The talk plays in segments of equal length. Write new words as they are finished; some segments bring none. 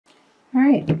All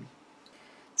right.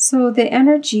 So the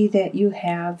energy that you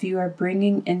are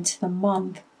bringing into the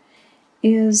month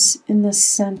is in the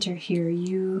center here.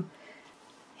 You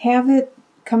have it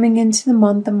coming into the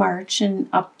month of March and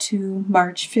up to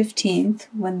March 15th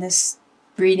when this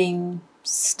reading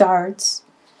starts.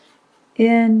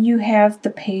 And you have the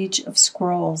Page of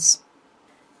Scrolls.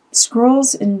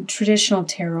 Scrolls in traditional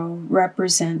tarot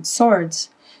represent swords.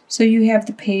 So you have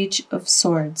the Page of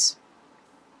Swords.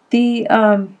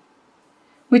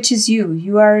 Which is you.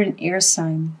 You are an air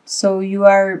sign. So you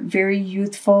are very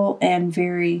youthful and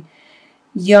very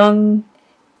young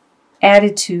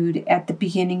attitude at the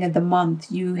beginning of the month.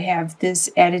 You have this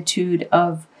attitude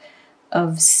of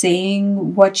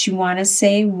saying what you want to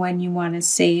say when you want to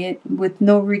say it, with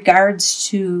no regards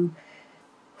to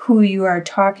who you are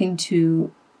talking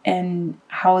to and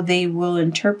how they will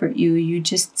interpret you. You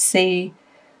just say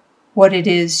what it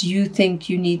is you think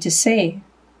you need to say,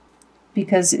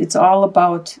 because it's all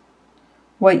about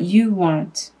what you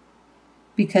want,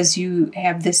 because you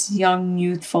have this young,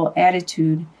 youthful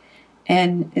attitude,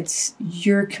 and it's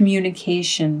your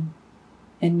communication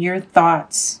and your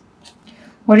thoughts.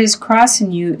 What is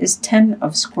crossing you is 10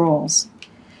 of Scrolls.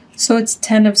 So it's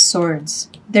 10 of Swords.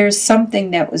 There's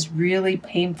something that was really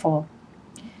painful,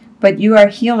 but you are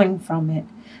healing from it.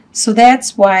 So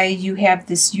that's why you have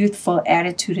this youthful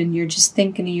attitude and you're just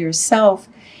thinking of yourself,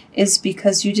 is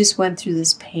because you just went through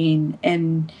this pain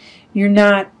and you're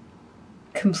not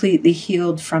completely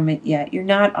healed from it yet. You're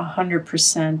not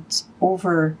 100%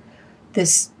 over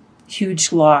this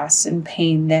huge loss and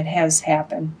pain that has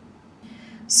happened.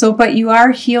 So, but you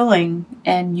are healing,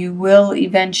 and you will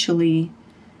eventually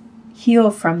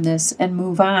heal from this and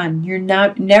move on. You're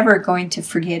never going to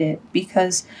forget it,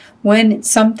 because when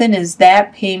something is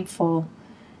that painful,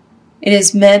 it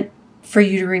is meant for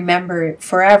you to remember it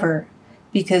forever,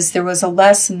 because there was a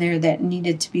lesson there that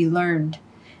needed to be learned.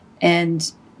 And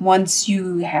once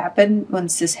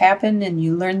this happened and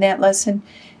you learn that lesson,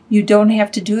 you don't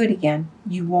have to do it again.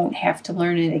 You won't have to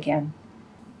learn it again.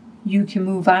 You can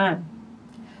move on.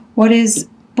 What is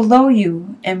below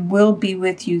you and will be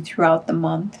with you throughout the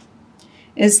month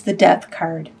is the Death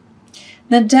card.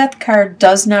 The Death card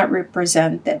does not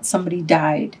represent that somebody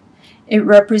died. It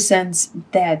represents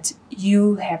that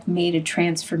you have made a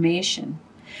transformation.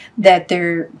 That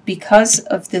because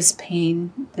of this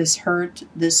pain, this hurt,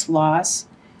 this loss,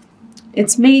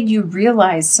 it's made you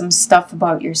realize some stuff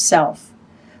about yourself.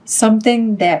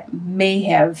 Something that may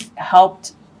have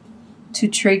helped to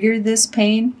trigger this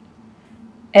pain,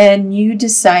 and you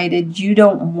decided you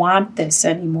don't want this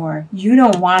anymore. You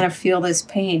don't want to feel this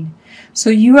pain. So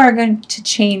you are going to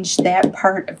change that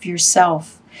part of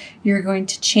yourself. You're going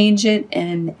to change it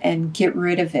and get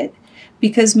rid of it.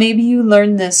 Because maybe you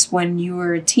learned this when you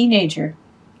were a teenager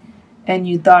and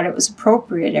you thought it was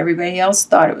appropriate. Everybody else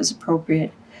thought it was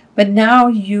appropriate. But now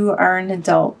you are an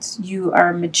adult. You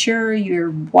are mature,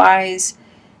 you're wise,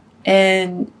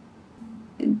 and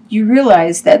you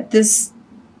realize that this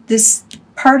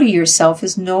part of yourself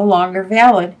is no longer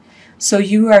valid. So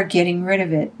you are getting rid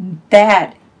of it.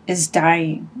 That is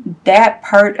dying. That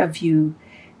part of you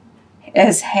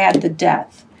has had the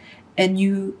death. And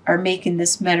you are making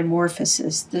this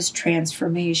metamorphosis, this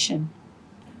transformation.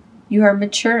 You are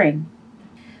maturing.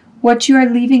 What you are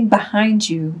leaving behind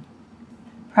you,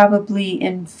 probably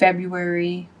in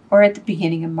February or at the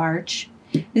beginning of March,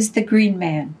 is the Green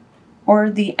Man, or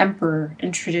the Emperor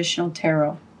in traditional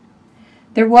tarot.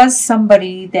 There was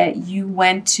somebody that you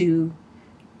went to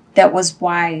that was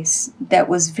wise, that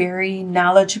was very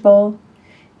knowledgeable.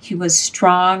 He was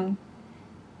strong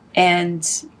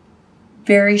and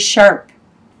very sharp.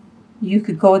 You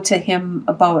could go to him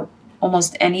about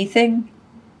almost anything,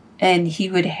 and he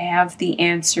would have the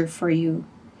answer for you.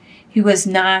 He was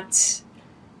not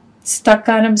stuck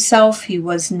on himself. He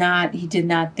did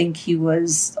not think he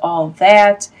was all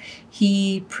that.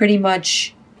 He pretty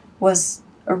much was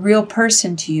a real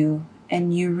person to you,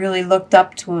 and you really looked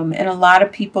up to him, and a lot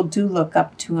of people do look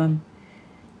up to him.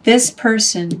 This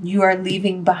person you are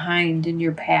leaving behind in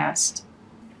your past.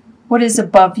 What is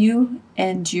above you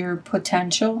and your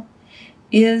potential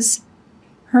is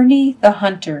Hernie the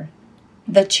Hunter,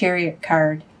 the Chariot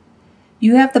card.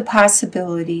 You have the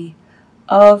possibility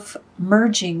of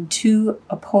merging two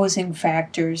opposing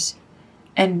factors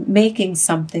and making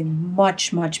something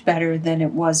much, much better than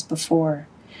it was before.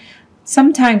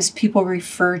 Sometimes people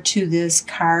refer to this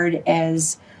card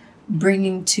as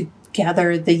bringing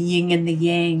together the yin and the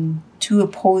yang, two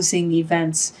opposing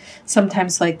events,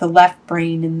 sometimes like the left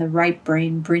brain and the right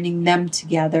brain, bringing them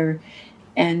together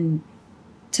and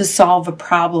to solve a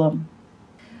problem.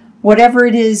 Whatever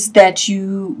it is that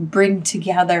you bring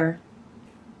together,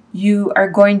 you are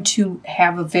going to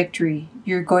have a victory.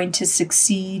 You're going to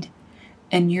succeed,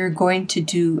 and you're going to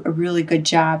do a really good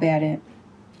job at it.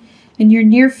 In your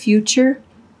near future,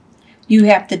 you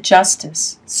have the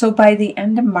justice. So by the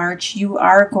end of March, you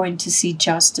are going to see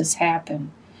justice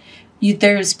happen.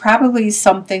 There's probably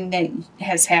something that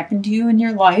has happened to you in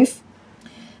your life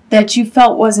that you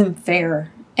felt wasn't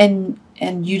fair, and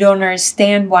you don't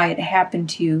understand why it happened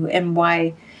to you and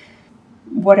why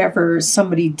whatever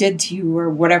somebody did to you or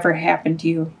whatever happened to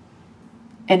you,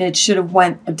 and it should have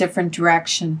went a different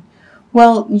direction.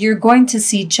 Well, you're going to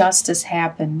see justice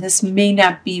happen. This may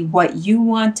not be what you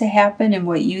want to happen and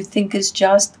what you think is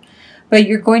just, but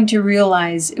you're going to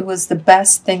realize it was the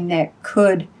best thing that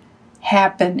could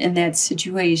happen in that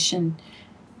situation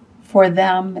for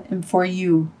them and for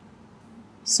you.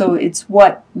 So it's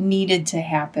what needed to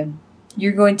happen.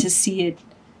 You're going to see it,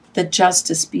 the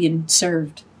justice being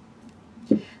served.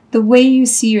 The way you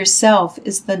see yourself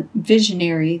is the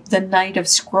visionary, the Knight of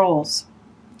Scrolls.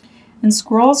 And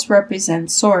scrolls represent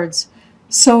swords.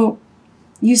 So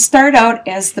you start out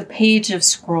as the Page of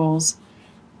Scrolls,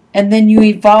 and then you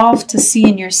evolve to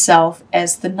seeing yourself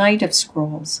as the Knight of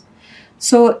Scrolls.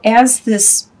 So as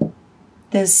this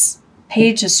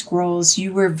Page of Scrolls,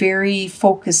 you were very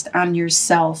focused on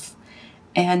yourself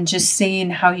and just saying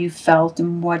how you felt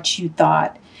and what you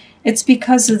thought. It's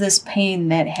because of this pain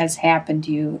that has happened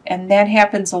to you. And that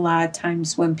happens a lot of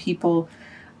times when people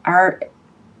are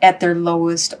at their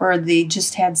lowest, or they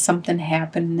just had something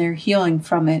happen and they're healing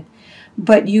from it.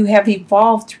 But you have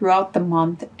evolved throughout the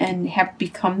month and have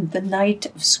become the Knight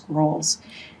of Scrolls.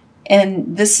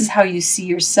 And this is how you see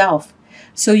yourself.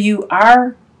 So you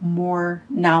are more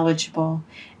knowledgeable,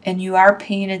 and you are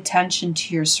paying attention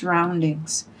to your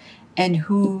surroundings and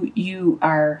who you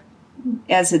are.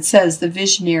 As it says, the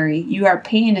visionary, you are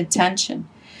paying attention.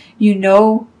 You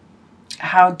know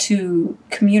how to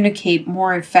communicate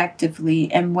more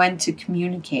effectively and when to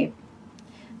communicate.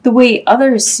 The way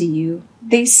others see you,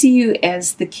 they see you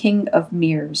as the King of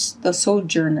Mirrors, the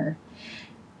Sojourner.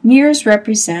 Mirrors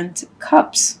represent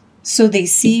cups, so they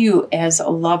see you as a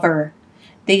lover.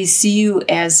 They see you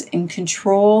as in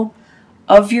control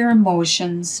of your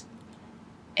emotions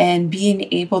and being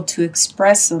able to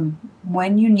express them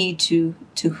when you need to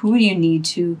who you need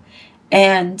to,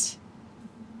 and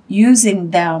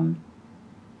using them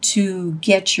to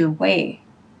get your way,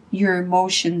 your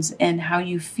emotions and how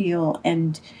you feel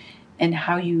and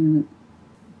how you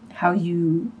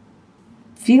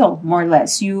feel, more or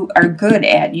less. You are good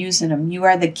at using them. You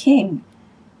are the king.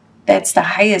 That's the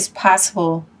highest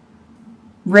possible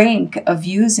rank of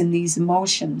using these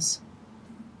emotions.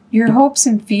 Your hopes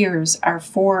and fears are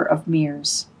 4 of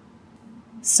mirrors.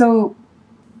 So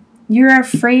you're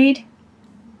afraid.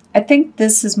 I think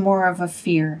this is more of a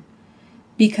fear,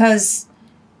 because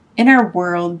in our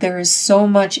world there is so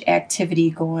much activity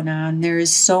going on. There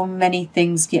is so many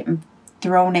things getting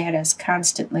thrown at us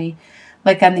constantly.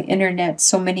 Like on the internet,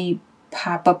 so many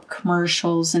pop-up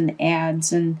commercials and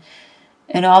ads and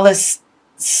all this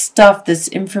stuff, this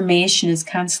information is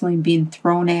constantly being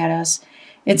thrown at us.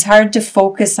 It's hard to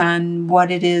focus on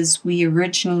what it is we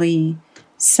originally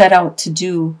set out to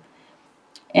do.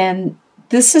 And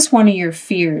this is one of your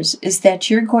fears, is that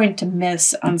you're going to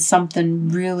miss on something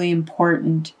really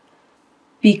important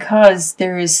because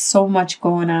there is so much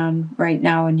going on right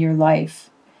now in your life.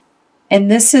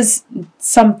 And this is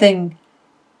something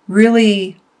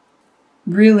really,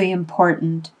 really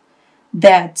important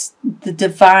that the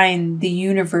divine, the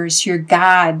universe, your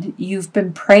God, you've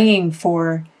been praying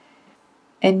for,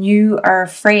 and you are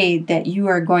afraid that you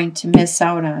are going to miss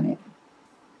out on it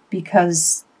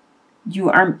because you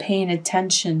aren't paying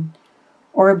attention,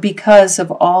 or because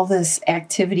of all this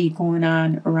activity going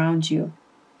on around you.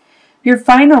 Your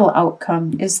final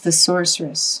outcome is the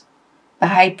sorceress, the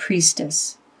high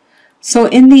priestess. So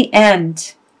in the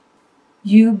end,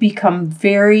 you become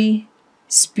very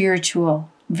spiritual,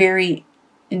 very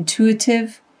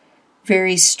intuitive,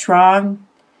 very strong.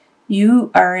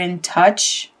 You are in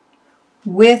touch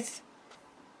with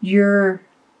your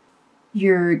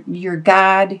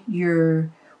God,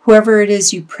 your whoever it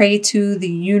is you pray to, the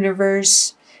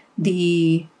universe,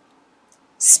 the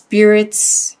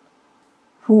spirits,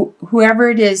 whoever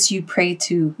it is you pray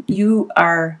to, you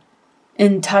are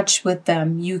in touch with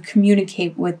them. You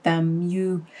communicate with them.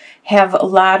 You have a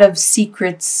lot of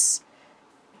secret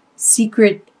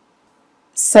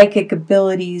psychic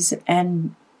abilities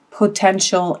and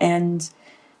potential, and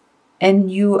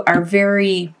you are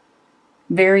very,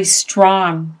 very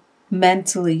strong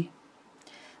mentally.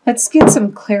 Let's get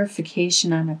some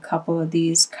clarification on a couple of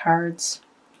these cards,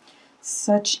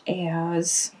 such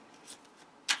as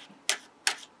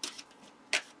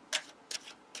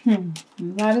A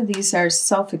lot of these are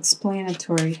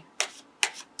self-explanatory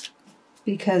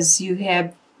because you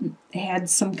have had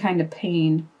some kind of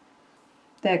pain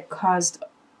that caused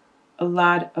a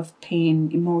lot of pain,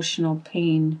 emotional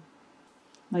pain,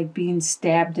 like being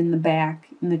stabbed in the back.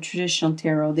 In the traditional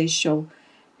tarot, they show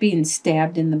being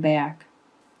stabbed in the back,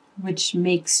 which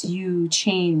makes you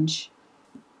change.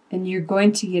 And you're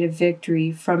going to get a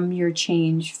victory from your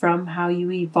change, from how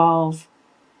you evolve.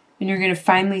 And you're going to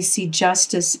finally see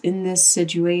justice in this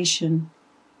situation,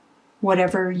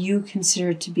 whatever you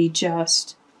consider to be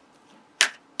just.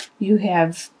 You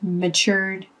have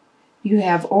matured. You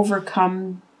have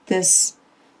overcome this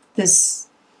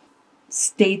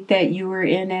state that you were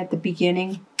in at the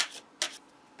beginning.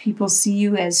 People see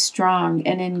you as strong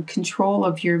and in control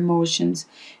of your emotions.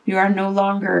 You are no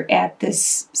longer at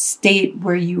this state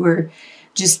where you were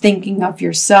just thinking of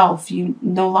yourself. You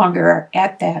no longer are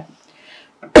at that.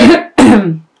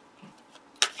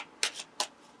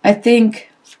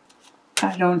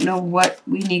 I don't know what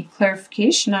we need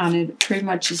clarification on. It pretty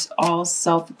much is all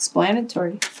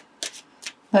self-explanatory.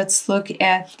 Let's look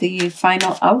at the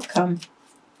final outcome,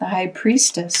 the High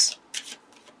Priestess.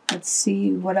 Let's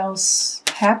see what else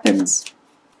happens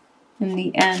in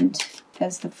the end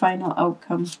as the final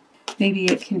outcome. Maybe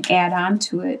it can add on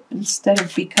to it instead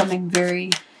of becoming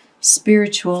very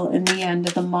spiritual in the end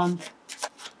of the month.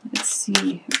 Let's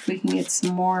see if we can get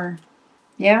some more.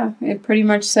 Yeah, it pretty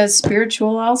much says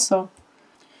spiritual also.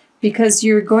 Because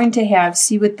you're going to have,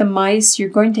 see with the mice, you're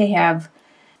going to have,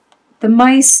 the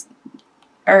mice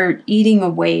are eating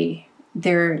away.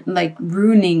 They're like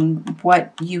ruining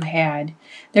what you had.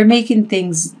 They're making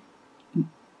things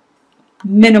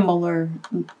minimal or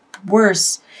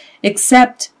worse.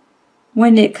 Except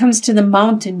when it comes to the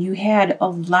mountain, you had a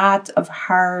lot of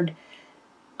hard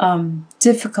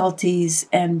difficulties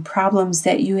and problems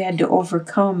that you had to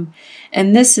overcome.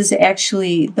 And this is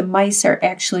actually, the mice are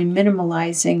actually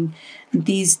minimalizing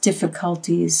these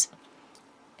difficulties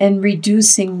and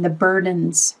reducing the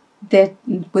burdens that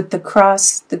with the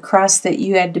cross that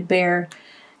you had to bear.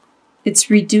 It's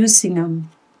reducing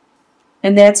them.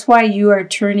 And that's why you are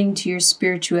turning to your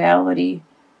spirituality,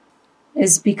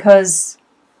 is because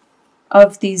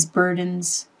of these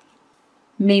burdens.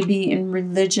 Maybe in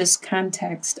religious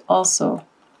context also,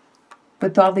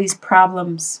 with all these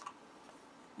problems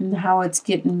and how it's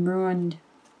getting ruined.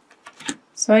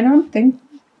 So I don't think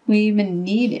we even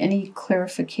need any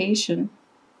clarification.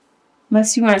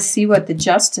 Unless you want to see what the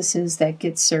justice is that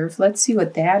gets served. Let's see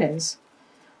what that is.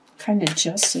 What kind of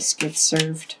justice gets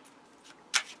served?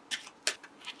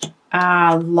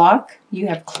 Luck. You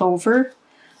have clover,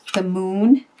 the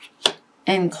moon,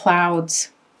 and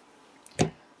clouds.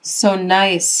 So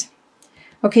nice.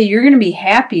 Okay, you're going to be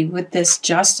happy with this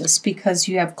justice because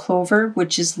you have clover,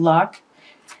 which is luck,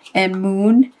 and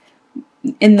moon.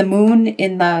 In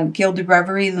the Gilded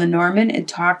Reverie, Lenormand, it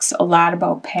talks a lot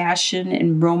about passion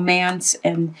and romance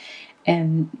and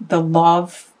the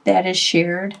love that is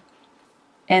shared.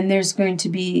 And there's going to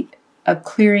be a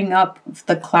clearing up of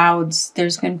the clouds.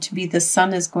 There's going to be, the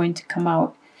sun is going to come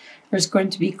out. There's going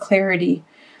to be clarity.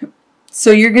 So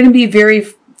you're going to be very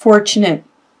fortunate,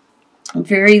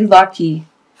 very lucky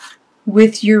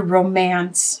with your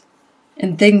romance,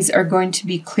 and things are going to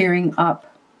be clearing up.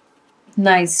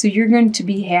 Nice. So you're going to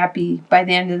be happy by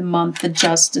the end of the month, the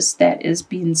justice that is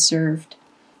being served,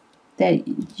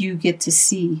 that you get to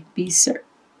see be served.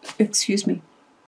 Excuse me.